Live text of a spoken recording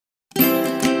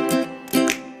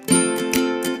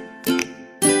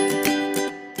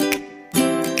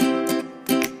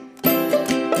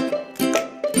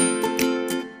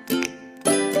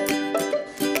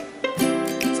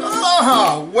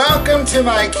to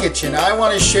my kitchen. I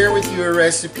want to share with you a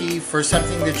recipe for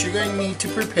something that you're going to need to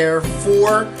prepare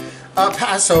for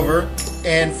Passover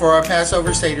and for our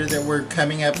Passover Seder that we're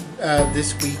coming up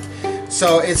this week.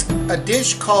 So it's a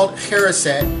dish called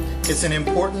Charoset. It's an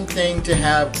important thing to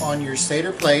have on your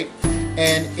Seder plate,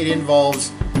 and it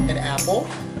involves an apple,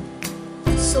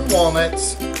 some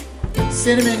walnuts,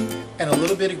 cinnamon, and a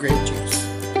little bit of grape juice.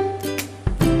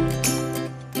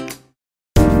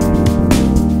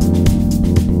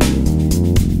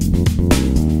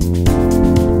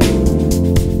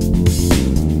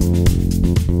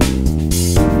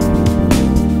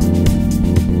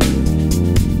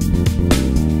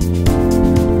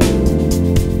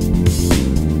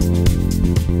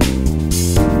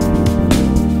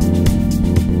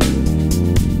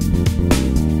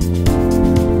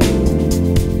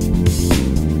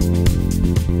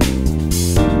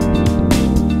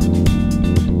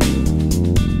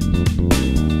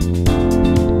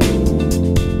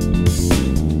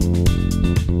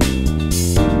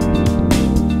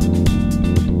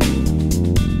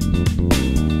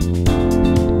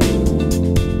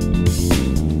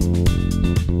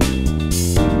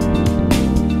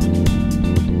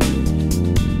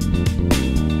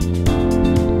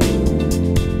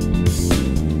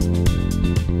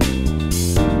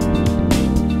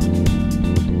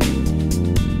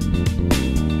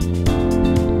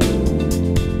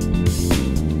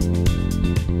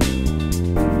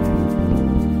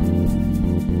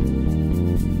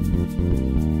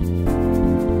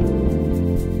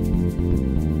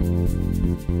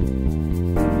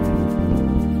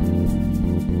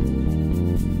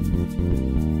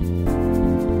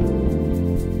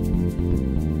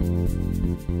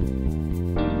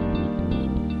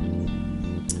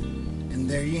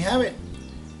 There you have it.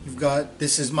 You've got,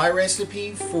 this is my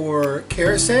recipe for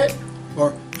Charoset,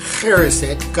 or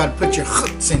Charoset. You've got to put your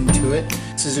chutz into it.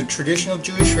 This is a traditional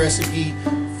Jewish recipe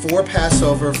for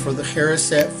Passover, for the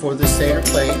Charoset, for the Seder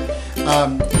plate.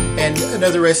 And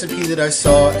another recipe that I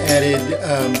saw added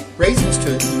raisins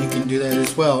to it, and you can do that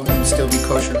as well and still be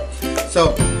kosher.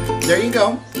 So there you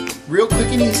go. Real quick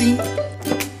and easy.